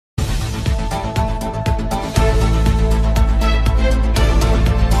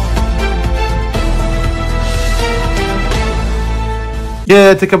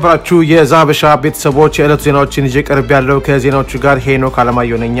የተከበራችሁ የዛሃበሻ ቤተሰቦች የዕለቱ ዜናዎችን ይዤ ቀርብ ያለው ከዜናዎቹ ጋር ሄኖክ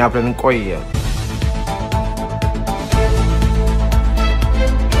አለማየሁ ነኝ። አብረን እንቆይ።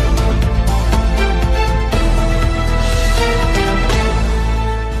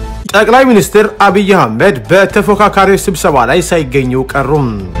 ጠቅላይ ሚኒስትር አብይ አህመድ በተፎካካሪዎች ስብሰባ ላይ ሳይገኙ ቀሩም።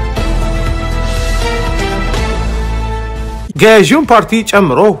 ገዢውን ፓርቲ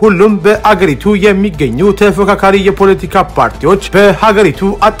ጨምሮ ሁሉም በአገሪቱ የሚገኙ ተፎካካሪ የፖለቲካ ፓርቲዎች በሀገሪቱ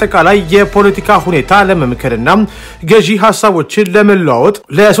አጠቃላይ የፖለቲካ ሁኔታ ለመምከርና ገዢ ሐሳቦችን ለመለዋወጥ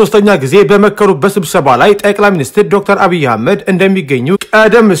ለሶስተኛ ጊዜ በመከሩበት ስብሰባ ላይ ጠቅላይ ሚኒስትር ዶክተር አብይ አህመድ እንደሚገኙ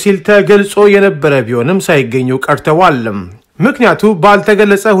ቀደም ሲል ተገልጾ የነበረ ቢሆንም ሳይገኙ ቀርተዋል። ምክንያቱ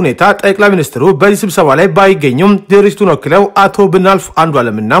ባልተገለጸ ሁኔታ ጠቅላይ ሚኒስትሩ በዚህ ስብሰባ ላይ ባይገኙም ድርጅቱን ወክለው አቶ ብናልፍ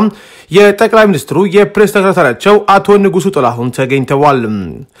አንዱዓለምና የጠቅላይ ሚኒስትሩ የፕሬስ ሰክሬታሪያቸው አቶ ንጉሱ ጥላሁን ተገኝተዋል።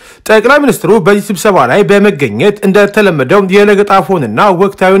 ጠቅላይ ሚኒስትሩ በዚህ ስብሰባ ላይ በመገኘት እንደተለመደው የለገጣፎንና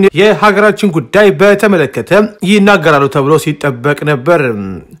ወቅታዊውን የሀገራችን ጉዳይ በተመለከተ ይናገራሉ ተብሎ ሲጠበቅ ነበር።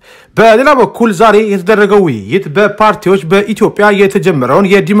 በሌላ በኩል ዛሬ የተደረገው ውይይት በፓርቲዎች በኢትዮጵያ የተጀመረውን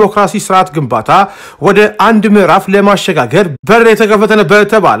የዲሞክራሲ ስርዓት ግንባታ ወደ አንድ ምዕራፍ ለማሸጋገር በር የተከፈተ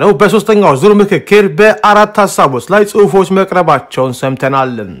በተባለው በሶስተኛው ዙር ምክክር በአራት ሐሳቦች ላይ ጽሁፎች መቅረባቸውን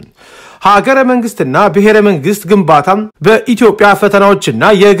ሰምተናል። ሀገረ መንግስትና ብሔረ መንግስት ግንባታ በኢትዮጵያ ፈተናዎችና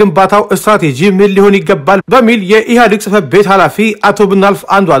የግንባታው ስትራቴጂ ምን ሊሆን ይገባል በሚል የኢህአዴግ ጽሕፈት ቤት ኃላፊ አቶ ብናልፍ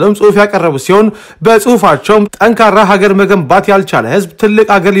አንዱዓለም ጽሁፍ ያቀረቡ ሲሆን በጽሁፋቸው ጠንካራ ሀገር መገንባት ያልቻለ ህዝብ ትልቅ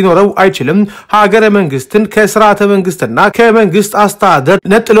ሀገር ሊኖረው አይችልም፣ ሀገረ መንግስትን ከስርዓተ መንግስትና ከመንግስት አስተዳደር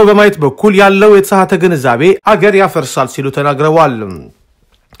ነጥሎ በማየት በኩል ያለው የተሳሳተ ግንዛቤ ሀገር ያፈርሳል ሲሉ ተናግረዋል።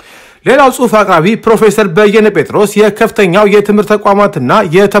 ሌላው ጽሁፍ አቅራቢ ፕሮፌሰር በየነ ጴጥሮስ የከፍተኛው የትምህርት ተቋማትና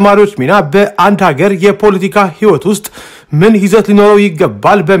የተማሪዎች ሚና በአንድ ሀገር የፖለቲካ ህይወት ውስጥ ምን ይዘት ሊኖረው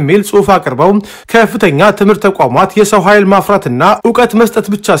ይገባል በሚል ጽሁፍ አቅርበው ከፍተኛ ትምህርት ተቋማት የሰው ኃይል ማፍራትና ዕውቀት መስጠት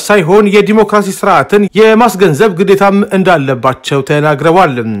ብቻ ሳይሆን የዲሞክራሲ ስርዓትን የማስገንዘብ ግዴታም እንዳለባቸው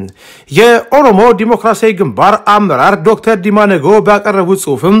ተናግረዋል። የኦሮሞ ዲሞክራሲያዊ ግንባር አመራር ዶክተር ዲማ ነጎ ባቀረቡት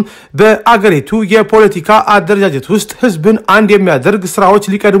ጽሁፍም በአገሪቱ የፖለቲካ አደረጃጀት ውስጥ ህዝብን አንድ የሚያደርግ ስራዎች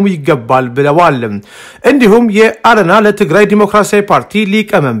ሊቀድሙ ይገባል ብለዋል። እንዲሁም የአረና ለትግራይ ዲሞክራሲያዊ ፓርቲ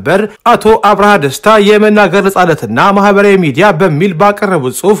ሊቀመንበር አቶ አብርሃ ደስታ የመናገር ነጻነትና ማህበራዊ ሚዲያ በሚል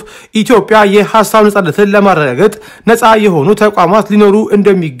ባቀረቡት ጽሁፍ ኢትዮጵያ የሐሳብ ነጻነትን ለማረጋገጥ ነጻ የሆኑ ተቋማት ሊኖሩ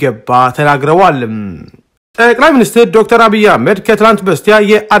እንደሚገባ ተናግረዋል። ጠቅላይ ሚኒስትር ዶክተር አብይ አህመድ ከትላንት በስቲያ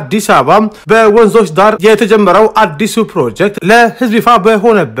የአዲስ አበባ በወንዞች ዳር የተጀመረው አዲሱ ፕሮጀክት ለህዝብ ይፋ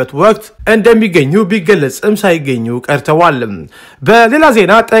በሆነበት ወቅት እንደሚገኙ ቢገለጽም ሳይገኙ ቀርተዋል። በሌላ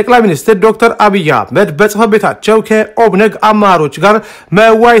ዜና ጠቅላይ ሚኒስትር ዶክተር አብይ አህመድ በጽሕፈት ቤታቸው ከኦብነግ አመራሮች ጋር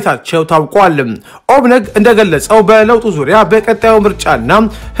መወያየታቸው ታውቋል። ኦብነግ እንደገለጸው በለውጡ ዙሪያ በቀጣዩ ምርጫና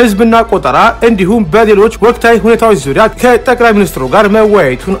ህዝብና ቆጠራ እንዲሁም በሌሎች ወቅታዊ ሁኔታዎች ዙሪያ ከጠቅላይ ሚኒስትሩ ጋር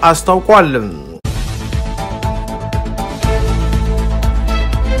መወያየቱን አስታውቋል።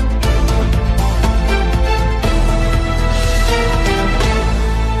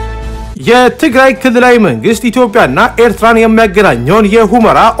 የትግራይ ክልላዊ መንግስት ኢትዮጵያና ኤርትራን የሚያገናኘውን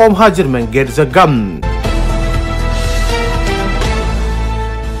የሁመራ ኦም ሀጅር መንገድ ዘጋም።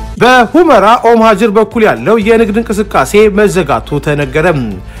 በሁመራ ኦም ሀጅር በኩል ያለው የንግድ እንቅስቃሴ መዘጋቱ ተነገረ።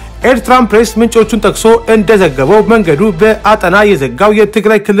 ኤርትራን ፕሬስ ምንጮቹን ጠቅሶ እንደዘገበው መንገዱ በአጠና የዘጋው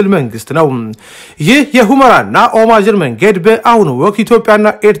የትግራይ ክልል መንግስት ነው። ይህ የሁመራና ኦም ሀጅር መንገድ በአሁኑ ወቅት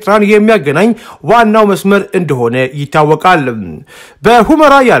ኢትዮጵያና ኤርትራን የሚያገናኝ ዋናው መስመር እንደሆነ ይታወቃል።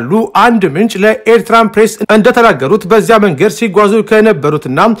 በሁመራ ያሉ አንድ ምንጭ ለኤርትራን ፕሬስ እንደተናገሩት በዚያ መንገድ ሲጓዙ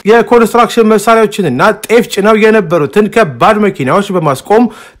ከነበሩትና የኮንስትራክሽን መሳሪያዎችንና ጤፍ ጭነው የነበሩትን ከባድ መኪናዎች በማስቆም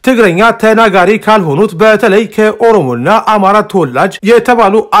ትግረኛ ተናጋሪ ካልሆኑት በተለይ ከኦሮሞና አማራ ተወላጅ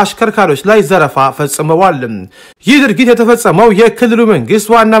የተባሉ አሽከርካሪዎች ላይ ዘረፋ ፈጽመዋል። ይህ ድርጊት የተፈጸመው የክልሉ መንግስት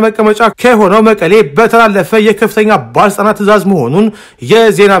ዋና መቀመጫ ከሆነው መቀሌ በተላለፈ የከፍተኛ ባለስልጣናት ትዕዛዝ መሆኑን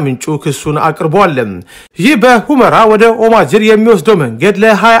የዜና ምንጩ ክሱን አቅርቧል። ይህ በሁመራ ወደ ኦም ሀጅር የሚወስደው መንገድ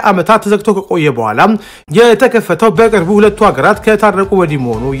ለ20 ዓመታት ተዘግቶ ከቆየ በኋላ የተከፈተው በቅርቡ ሁለቱ ሀገራት ከታረቁ ወዲህ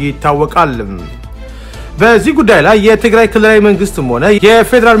መሆኑ ይታወቃል። በዚህ ጉዳይ ላይ የትግራይ ክልላዊ መንግስትም ሆነ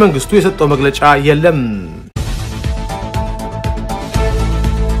የፌደራል መንግስቱ የሰጠው መግለጫ የለም።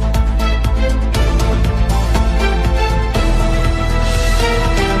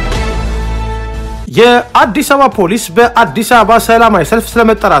 የአዲስ አበባ ፖሊስ በአዲስ አበባ ሰላማዊ ሰልፍ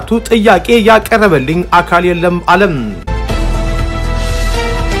ስለመጠራቱ ጥያቄ ያቀረበልኝ አካል የለም አለም።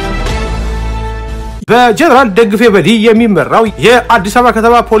 በጀነራል ደግፌ በዲ የሚመራው የአዲስ አበባ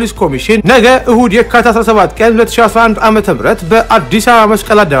ከተማ ፖሊስ ኮሚሽን ነገ እሁድ የካቲት 17 ቀን 2011 ዓ.ም በአዲስ አበባ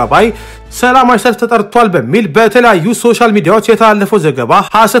መስቀል አደባባይ ሰላማዊ ሰልፍ ተጠርቷል በሚል በተለያዩ ሶሻል ሚዲያዎች የተላለፈው ዘገባ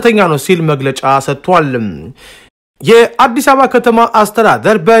ሐሰተኛ ነው ሲል መግለጫ ሰጥቷል። የአዲስ አበባ ከተማ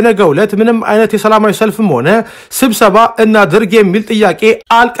አስተዳደር በነገው ዕለት ምንም አይነት የሰላማዊ ሰልፍም ሆነ ስብሰባ እናድርግ የሚል ጥያቄ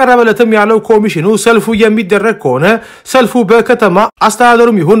አልቀረበለትም ያለው ኮሚሽኑ ሰልፉ የሚደረግ ከሆነ ሰልፉ በከተማ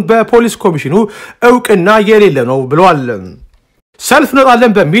አስተዳደሩም ይሁን በፖሊስ ኮሚሽኑ እውቅና የሌለ ነው ብለዋል። ሰልፍ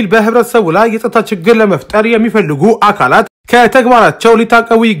እንወጣለን በሚል በህብረተሰቡ ላይ የጸጥታ ችግር ለመፍጠር የሚፈልጉ አካላት ከተግባራቸው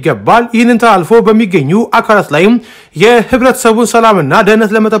ሊታቀቡ ይገባል። ይህንን ተላልፎ በሚገኙ አካላት ላይም የህብረተሰቡን ሰላምና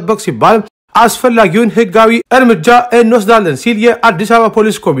ደህንነት ለመጠበቅ ሲባል አስፈላጊውን ህጋዊ እርምጃ እንወስዳለን ሲል የአዲስ አበባ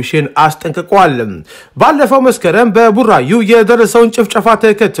ፖሊስ ኮሚሽን አስጠንቅቋል። ባለፈው መስከረም በቡራዩ የደረሰውን ጭፍጨፋ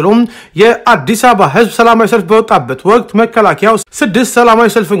ተከትሎ የአዲስ አበባ ህዝብ ሰላማዊ ሰልፍ በወጣበት ወቅት መከላከያው 6 ሰላማዊ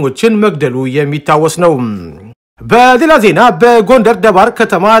ሰልፈኞችን መግደሉ የሚታወስ ነው። በሌላ ዜና በጎንደር ደባርቅ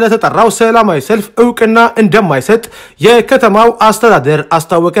ከተማ ለተጠራው ሰላማዊ ሰልፍ እውቅና እንደማይሰጥ የከተማው አስተዳደር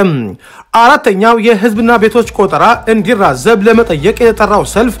አስታወቀም። አራተኛው የህዝብና ቤቶች ቆጠራ እንዲራዘብ ለመጠየቅ የተጠራው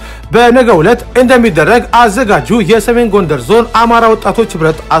ሰልፍ በነገው ዕለት እንደሚደረግ አዘጋጁ የሰሜን ጎንደር ዞን አማራ ወጣቶች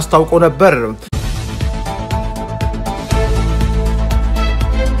ህብረት አስታውቆ ነበር።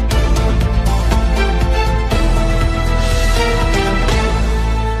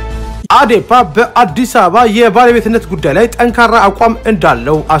 አዴፓ በአዲስ አበባ የባለቤትነት ጉዳይ ላይ ጠንካራ አቋም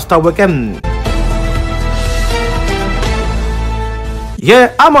እንዳለው አስታወቀ።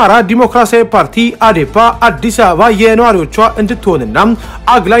 የአማራ ዲሞክራሲያዊ ፓርቲ አዴፓ አዲስ አበባ የነዋሪዎቿ እንድትሆንና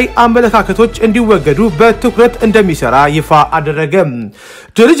አግላይ አመለካከቶች እንዲወገዱ በትኩረት እንደሚሰራ ይፋ አደረገ።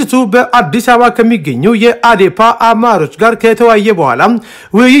 ድርጅቱ በአዲስ አበባ ከሚገኙ የአዴፓ አመራሮች ጋር ከተወያየ በኋላ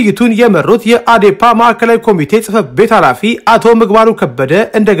ውይይቱን የመሩት የአዴፓ ማዕከላዊ ኮሚቴ ጽሕፈት ቤት ኃላፊ አቶ ምግባሩ ከበደ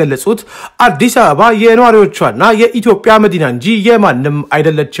እንደገለጹት አዲስ አበባ የነዋሪዎቿና የኢትዮጵያ መዲና እንጂ የማንም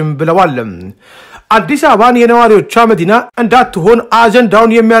አይደለችም ብለዋል። አዲስ አበባን የነዋሪዎቿ መዲና እንዳትሆን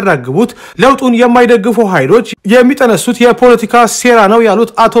አጀንዳውን የሚያራግቡት ለውጡን የማይደግፉ ኃይሎች የሚጠነሱት የፖለቲካ ሴራ ነው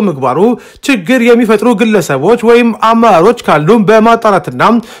ያሉት አቶ ምግባሩ ችግር የሚፈጥሩ ግለሰቦች ወይም አመራሮች ካሉ በማጣራትና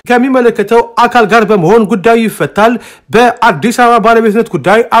ከሚመለከተው አካል ጋር በመሆን ጉዳዩ ይፈታል። በአዲስ አበባ ባለቤትነት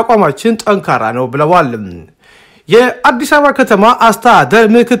ጉዳይ አቋማችን ጠንካራ ነው ብለዋል። የአዲስ አበባ ከተማ አስተዳደር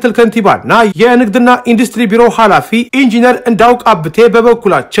ምክትል ከንቲባና የንግድና ኢንዱስትሪ ቢሮ ኃላፊ ኢንጂነር እንዳውቅ አብቴ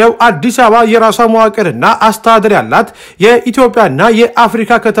በበኩላቸው አዲስ አበባ የራሷ መዋቅርና አስተዳደር ያላት የኢትዮጵያና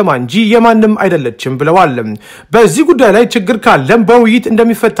የአፍሪካ ከተማ እንጂ የማንም አይደለችም ብለዋል። በዚህ ጉዳይ ላይ ችግር ካለም በውይይት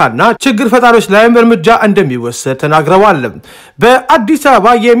እንደሚፈታና ችግር ፈጣሪዎች ላይም እርምጃ እንደሚወሰድ ተናግረዋል። በአዲስ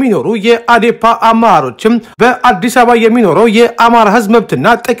አበባ የሚኖሩ የአዴፓ አመራሮችም በአዲስ አበባ የሚኖረው የአማራ ህዝብ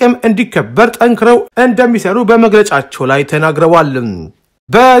መብትና ጥቅም እንዲከበር ጠንክረው እንደሚሰሩ በመግለጫቸው ላይ ተናግረዋል።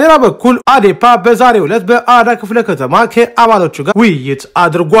 በሌላ በኩል አዴፓ በዛሬው ዕለት በአራዳ ክፍለ ከተማ ከአባሎቹ ጋር ውይይት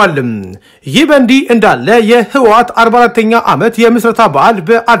አድርጓል። ይህ በእንዲህ እንዳለ የህወሓት 44ኛ ዓመት የምስረታ በዓል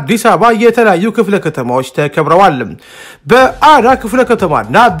በአዲስ አበባ የተለያዩ ክፍለ ከተማዎች ተከብረዋል። በአራዳ ክፍለ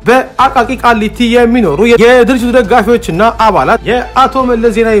ከተማና በአቃቂ ቃሊቲ የሚኖሩ የድርጅቱ ደጋፊዎችና አባላት የአቶ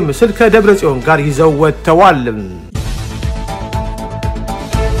መለስ ዜናዊ ምስል ከደብረ ጽዮን ጋር ይዘው ወጥተዋል።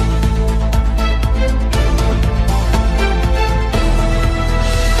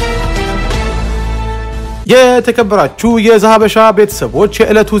 የተከበራችሁ የዘሃበሻ ቤተሰቦች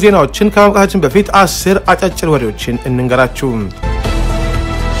የዕለቱ ዜናዎችን ከማምጣታችን በፊት 10 አጫጭር ወሬዎችን እንንገራችሁ።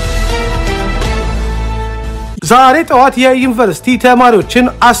 ዛሬ ጠዋት የዩኒቨርሲቲ ተማሪዎችን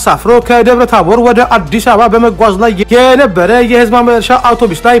አሳፍሮ ከደብረ ታቦር ወደ አዲስ አበባ በመጓዝ ላይ የነበረ የህዝብ ማመላለሻ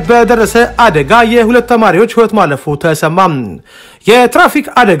አውቶቡስ ላይ በደረሰ አደጋ የሁለት ተማሪዎች ህይወት ማለፉ ተሰማ። የትራፊክ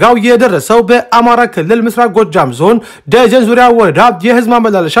አደጋው የደረሰው በአማራ ክልል ምስራቅ ጎጃም ዞን ደጀን ዙሪያ ወረዳ የህዝብ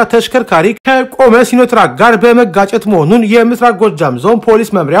ማመላለሻ ተሽከርካሪ ከቆመ ሲኖትራክ ጋር በመጋጨት መሆኑን የምስራቅ ጎጃም ዞን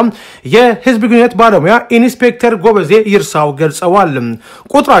ፖሊስ መምሪያ የህዝብ ግንኙነት ባለሙያ ኢንስፔክተር ጎበዜ ይርሳው ገልጸዋል።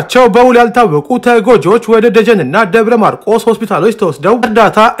 ቁጥራቸው በውል ያልታወቁ ተጎጂዎች ወደ ደጀንና ደብረ ማርቆስ ሆስፒታሎች ተወስደው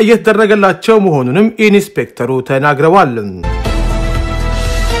እርዳታ እየተደረገላቸው መሆኑንም ኢንስፔክተሩ ተናግረዋል።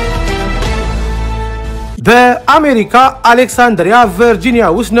 በአሜሪካ አሌክሳንድሪያ ቨርጂኒያ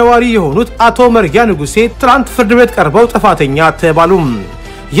ውስጥ ነዋሪ የሆኑት አቶ መርጊያ ንጉሴ ትላንት ፍርድ ቤት ቀርበው ጥፋተኛ ተባሉ።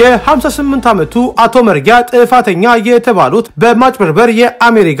 የ58 ዓመቱ አቶ መርጊያ ጥፋተኛ የተባሉት በማጭበርበር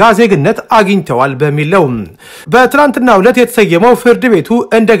የአሜሪካ ዜግነት አግኝተዋል በሚል ነው። በትላንትናው ዕለት የተሰየመው ፍርድ ቤቱ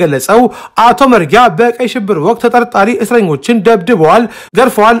እንደገለጸው አቶ መርጊያ በቀይ ሽብር ወቅት ተጠርጣሪ እስረኞችን ደብድበዋል፣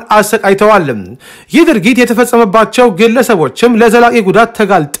 ገርፈዋል፣ አሰቃይተዋል። ይህ ድርጊት የተፈጸመባቸው ግለሰቦችም ለዘላቂ ጉዳት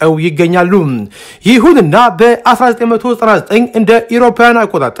ተጋልጠው ይገኛሉ። ይሁንና በ1999 እንደ ኢሮፓውያን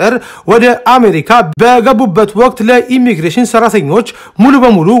አቆጣጠር ወደ አሜሪካ በገቡበት ወቅት ለኢሚግሬሽን ሰራተኞች ሙሉ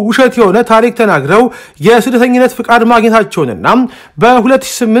በሙሉ ውሸት የሆነ ታሪክ ተናግረው የስደተኝነት ፍቃድ ማግኘታቸውንና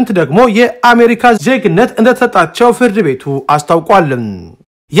በ2008 ደግሞ የአሜሪካ ዜግነት እንደተሰጣቸው ፍርድ ቤቱ አስታውቋል።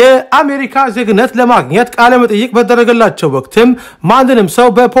 የአሜሪካ ዜግነት ለማግኘት ቃለ መጠይቅ በተደረገላቸው ወቅትም ማንንም ሰው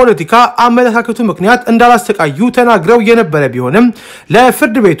በፖለቲካ አመለካከቱ ምክንያት እንዳላስተቃዩ ተናግረው የነበረ ቢሆንም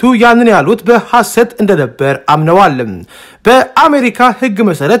ለፍርድ ቤቱ ያንን ያሉት በሐሰት እንደነበር አምነዋል። በአሜሪካ ሕግ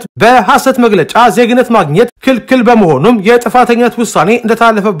መሰረት በሐሰት መግለጫ ዜግነት ማግኘት ክልክል በመሆኑም የጥፋተኝነት ውሳኔ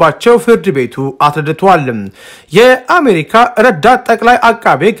እንደተላለፈባቸው ፍርድ ቤቱ አስረድቷል። የአሜሪካ ረዳት ጠቅላይ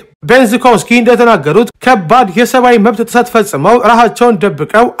አቃቤ ሕግ ቤንዝኮንስኪ እንደተናገሩት ከባድ የሰብአዊ መብት ጥሰት ፈጽመው ራሳቸውን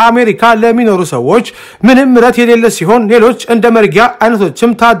ደብቀው አሜሪካ ለሚኖሩ ሰዎች ምንም ምሕረት የሌለ ሲሆን ሌሎች እንደ መርጊያ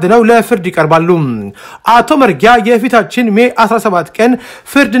አይነቶችም ታድነው ለፍርድ ይቀርባሉ። አቶ መርጊያ የፊታችን ሜይ 17 ቀን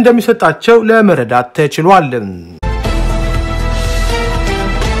ፍርድ እንደሚሰጣቸው ለመረዳት ተችሏል።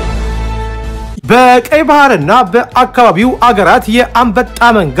 በቀይ ባህርና በአካባቢው አገራት የአንበጣ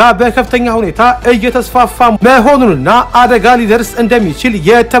መንጋ በከፍተኛ ሁኔታ እየተስፋፋ መሆኑንና አደጋ ሊደርስ እንደሚችል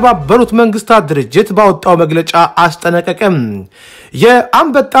የተባበሩት መንግስታት ድርጅት ባወጣው መግለጫ አስጠነቀቀም።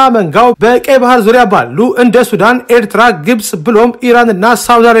 የአንበጣ መንጋው በቀይ ባህር ዙሪያ ባሉ እንደ ሱዳን፣ ኤርትራ፣ ግብጽ ብሎም ኢራንና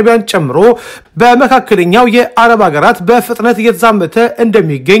ሳውዲ አረቢያን ጨምሮ በመካከለኛው የአረብ ሀገራት በፍጥነት እየተዛመተ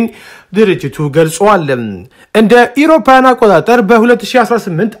እንደሚገኝ ድርጅቱ ገልጿል። እንደ ኢሮፓውያን አቆጣጠር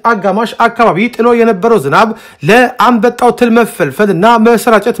በ2018 አጋማሽ አካባቢ ጥሎ የነበረው ዝናብ ለአንበጣው ትል መፈልፈልና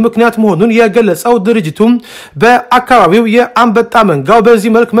መሰራጨት ምክንያት መሆኑን የገለጸው ድርጅቱ በአካባቢው የአንበጣ መንጋው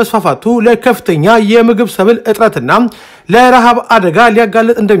በዚህ መልክ መስፋፋቱ ለከፍተኛ የምግብ ሰብል እጥረትና ለረሃብ አደጋ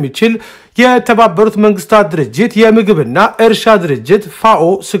ሊያጋልጥ እንደሚችል የተባበሩት መንግስታት ድርጅት የምግብና እርሻ ድርጅት ፋኦ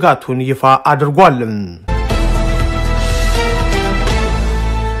ስጋቱን ይፋ አድርጓል።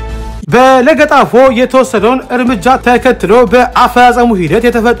 በለገጣፎ የተወሰደውን እርምጃ ተከትሎ በአፈጻጸሙ ሂደት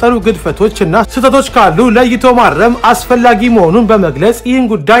የተፈጠሩ ግድፈቶችና ስህተቶች ካሉ ለይቶ ማረም አስፈላጊ መሆኑን በመግለጽ ይህን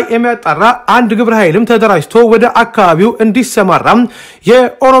ጉዳይ የሚያጣራ አንድ ግብረ ኃይልም ተደራጅቶ ወደ አካባቢው እንዲሰማራም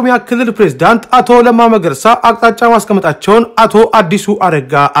የኦሮሚያ ክልል ፕሬዝዳንት አቶ ለማ መገርሳ አቅጣጫ ማስቀመጣቸውን አቶ አዲሱ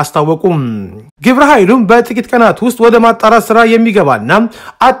አረጋ አስታወቁ። ግብረ ኃይሉም በጥቂት ቀናት ውስጥ ወደ ማጣራት ስራ የሚገባና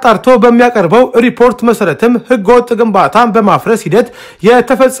አጣርቶ በሚያቀርበው ሪፖርት መሰረትም ህገወጥ ግንባታን በማፍረስ ሂደት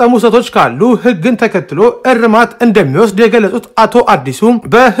የተፈጸሙ ስህተቶች ካሉ ህግን ተከትሎ እርማት እንደሚወስድ የገለጹት አቶ አዲሱ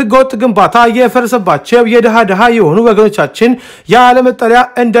በህገወጥ ግንባታ የፈረሰባቸው የደሃ የሆኑ ወገኖቻችን ያለመጠለያ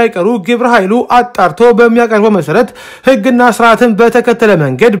እንዳይቀሩ ግብረ ኃይሉ አጣርቶ በሚያቀርበው መሰረት ህግና ስርዓትን በተከተለ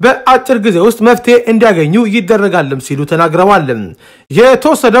መንገድ በአጭር ጊዜ ውስጥ መፍትሄ እንዲያገኙ ይደረጋልም ሲሉ ተናግረዋል።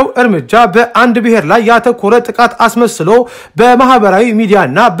 የተወሰደው እርምጃ በአንድ ብሔር ላይ ያተኮረ ጥቃት አስመስሎ በማህበራዊ ሚዲያና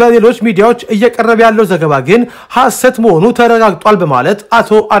በሌሎች ሚዲያዎች እየቀረበ ያለው ዘገባ ግን ሐሰት መሆኑ ተረጋግጧል በማለት አቶ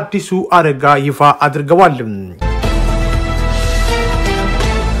አዲሱ አረጋ ይፋ አድርገዋል።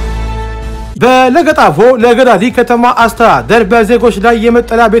 በለገጣፎ ለገዳዲ ከተማ አስተዳደር በዜጎች ላይ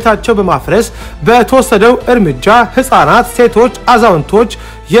የመጠለያ ቤታቸው በማፍረስ በተወሰደው እርምጃ ህፃናት፣ ሴቶች፣ አዛውንቶች፣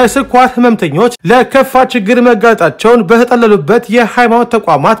 የስኳር ህመምተኞች ለከፋ ችግር መጋለጣቸውን በተጠለሉበት የሃይማኖት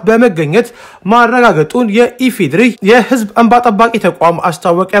ተቋማት በመገኘት ማረጋገጡን የኢፌዴሪ የህዝብ እንባ ጠባቂ ተቋም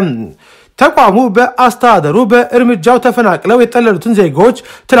አስታወቀ። ተቋሙ በአስተዳደሩ በእርምጃው ተፈናቅለው የተጠለሉትን ዜጎች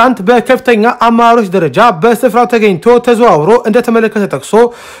ትላንት በከፍተኛ አመራሮች ደረጃ በስፍራው ተገኝቶ ተዘዋውሮ እንደተመለከተ ጠቅሶ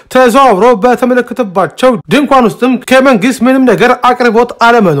ተዘዋውሮ በተመለከተባቸው ድንኳን ውስጥም ከመንግስት ምንም ነገር አቅርቦት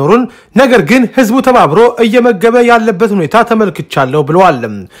አለመኖሩን ነገር ግን ህዝቡ ተባብሮ እየመገበ ያለበት ሁኔታ ተመልክቻለሁ ብለዋል።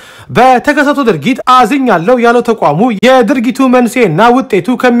 በተከሰተው ድርጊት አዝኛለሁ ያለው ተቋሙ የድርጊቱ መንስኤና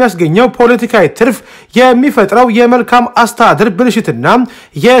ውጤቱ ከሚያስገኘው ፖለቲካዊ ትርፍ የሚፈጥረው የመልካም አስተዳደር ብልሽትና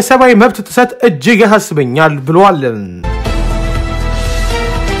የሰብአዊ መብት ጥሰት እጅግ ያሳስበኛል ብለዋል።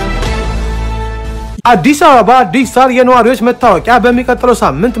 አዲስ አበባ ዲጂታል የነዋሪዎች መታወቂያ በሚቀጥለው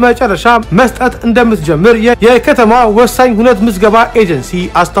ሳምንት መጨረሻ መስጠት እንደምትጀምር የከተማ ወሳኝ ሁነት ምዝገባ ኤጀንሲ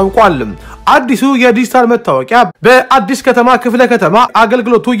አስታውቋል። አዲሱ የዲጂታል መታወቂያ በአዲስ ከተማ ክፍለ ከተማ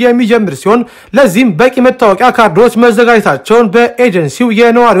አገልግሎቱ የሚጀምር ሲሆን ለዚህም በቂ መታወቂያ ካርዶች መዘጋጀታቸውን በኤጀንሲው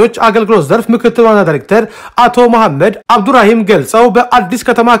የነዋሪዎች አገልግሎት ዘርፍ ምክትል ዋና ዳይሬክተር አቶ መሐመድ አብዱራሂም ገልጸው በአዲስ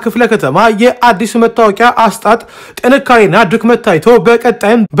ከተማ ክፍለ ከተማ የአዲሱ መታወቂያ አስጣጥ ጥንካሬና ድክመት ታይቶ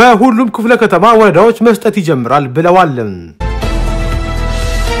በቀጣይም በሁሉም ክፍለ ከተማ ወረዳዎች መስጠት ይጀምራል ብለዋል።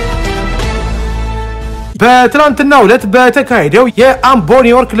 በትላንትናው ዕለት በተካሄደው የአምቦ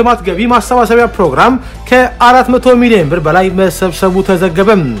ኒውዮርክ ልማት ገቢ ማሰባሰቢያ ፕሮግራም ከ400 ሚሊዮን ብር በላይ መሰብሰቡ ተዘገበ።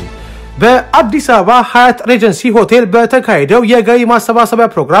 በአዲስ አበባ ሀያት ሬጀንሲ ሆቴል በተካሄደው የገቢ ማሰባሰቢያ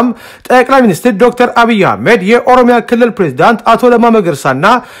ፕሮግራም ጠቅላይ ሚኒስትር ዶክተር አብይ አህመድ፣ የኦሮሚያ ክልል ፕሬዝዳንት አቶ ለማ መገርሳና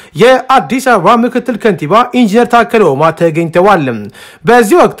የአዲስ አበባ ምክትል ከንቲባ ኢንጂነር ታከለ ኡማ ተገኝተዋል።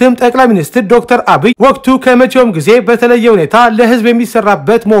 በዚህ ወቅትም ጠቅላይ ሚኒስትር ዶክተር አብይ ወቅቱ ከመቼውም ጊዜ በተለየ ሁኔታ ለህዝብ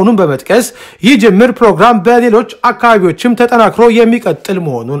የሚሰራበት መሆኑን በመጥቀስ ይህ ጅምር ፕሮግራም በሌሎች አካባቢዎችም ተጠናክሮ የሚቀጥል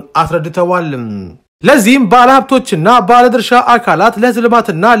መሆኑን አስረድተዋል። ለዚህም ባለሀብቶችና ባለድርሻ አካላት ለህዝብ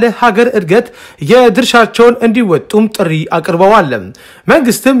ልማትና ለሀገር እድገት የድርሻቸውን እንዲወጡም ጥሪ አቅርበዋል።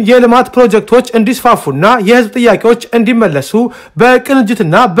 መንግስትም የልማት ፕሮጀክቶች እንዲስፋፉና የህዝብ ጥያቄዎች እንዲመለሱ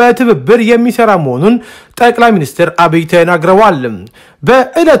በቅንጅትና በትብብር የሚሰራ መሆኑን ጠቅላይ ሚኒስትር አብይ ተናግረዋል።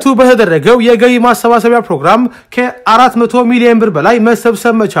 በዕለቱ በተደረገው የገቢ ማሰባሰቢያ ፕሮግራም ከ400 ሚሊዮን ብር በላይ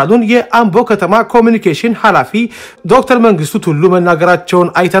መሰብሰብ መቻሉን የአምቦ ከተማ ኮሚኒኬሽን ኃላፊ ዶክተር መንግስቱ ቱሉ መናገራቸውን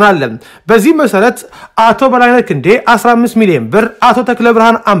አይተናል። በዚህ መሰረት አቶ በላይነህ ክንዴ 15 ሚሊዮን ብር፣ አቶ ተክለ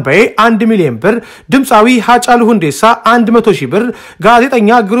ብርሃን አምባዬ 1 ሚሊዮን ብር፣ ድምፃዊ ሃጫሉ ሁንዴሳ 100 ሺህ ብር፣ ጋዜጠኛ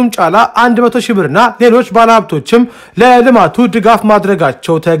ግሩም ጫላ 100 ሺህ ብርና ሌሎች ባለሀብቶችም ለልማቱ ድጋፍ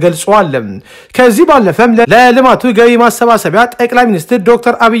ማድረጋቸው ተገልጿል። ከዚህ ባለፈም ለልማቱ ገቢ ማሰባሰቢያ ጠቅላይ ሚኒስትር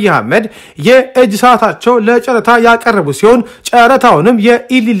ዶክተር አብይ አህመድ የእጅ ሰዓታቸው ለጨረታ ያቀረቡ ሲሆን ጨረታውንም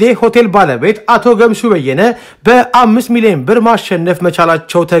የኢሊሌ ሆቴል ባለቤት አቶ ገምሱ በየነ በ5 ሚሊዮን ብር ማሸነፍ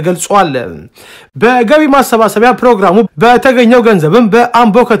መቻላቸው ተገልጿል። በገቢ ማሰባሰቢያ ፕሮግራሙ በተገኘው ገንዘብም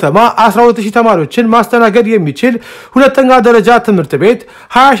በአምቦ ከተማ 12000 ተማሪዎችን ማስተናገድ የሚችል ሁለተኛ ደረጃ ትምህርት ቤት፣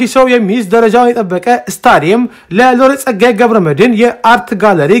 20000 ሰው የሚይዝ ደረጃውን የጠበቀ ስታዲየም፣ ለሎሬት ጸጋዬ ገብረመድህን የአርት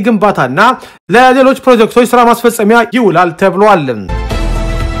ጋለሪ ግንባታና ለሌሎች ፕሮጀክቶች ስራ ማስፈጸሚያ ይውላል ተብሏል።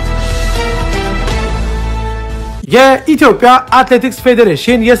 የኢትዮጵያ አትሌቲክስ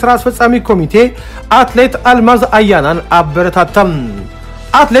ፌዴሬሽን የሥራ አስፈጻሚ ኮሚቴ አትሌት አልማዝ አያናን አበረታታም።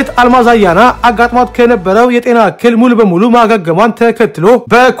 አትሌት አልማዝ አያና አጋጥሟት ከነበረው የጤና እክል ሙሉ በሙሉ ማገገሟን ተከትሎ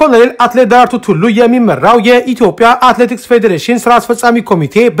በኮሎኔል አትሌት ዳርቱ ቱሉ የሚመራው የኢትዮጵያ አትሌቲክስ ፌዴሬሽን ስራ አስፈጻሚ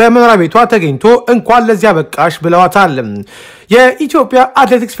ኮሚቴ በመኖሪያ ቤቷ ተገኝቶ እንኳን ለዚያ በቃሽ ብለዋታል። የኢትዮጵያ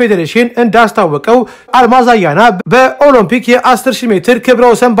አትሌቲክስ ፌዴሬሽን እንዳስታወቀው አልማዝ አያና በኦሎምፒክ የ10000 ሜትር ክብረ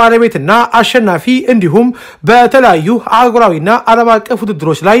ወሰን ባለቤትና አሸናፊ እንዲሁም በተለያዩ አህጉራዊና ዓለም አቀፍ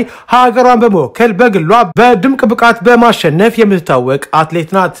ውድድሮች ላይ ሀገሯን በመወከል በግሏ በድምቅ ብቃት በማሸነፍ የምትታወቅ አትሌት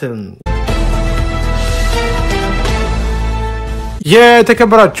ናት።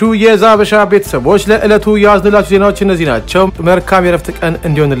 የተከበራችሁ የዛበሻ ቤተሰቦች ለዕለቱ ያዝንላችሁ ዜናዎች እነዚህ ናቸው። መልካም የረፍት ቀን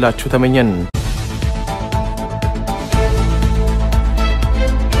እንዲሆንላችሁ ተመኘን።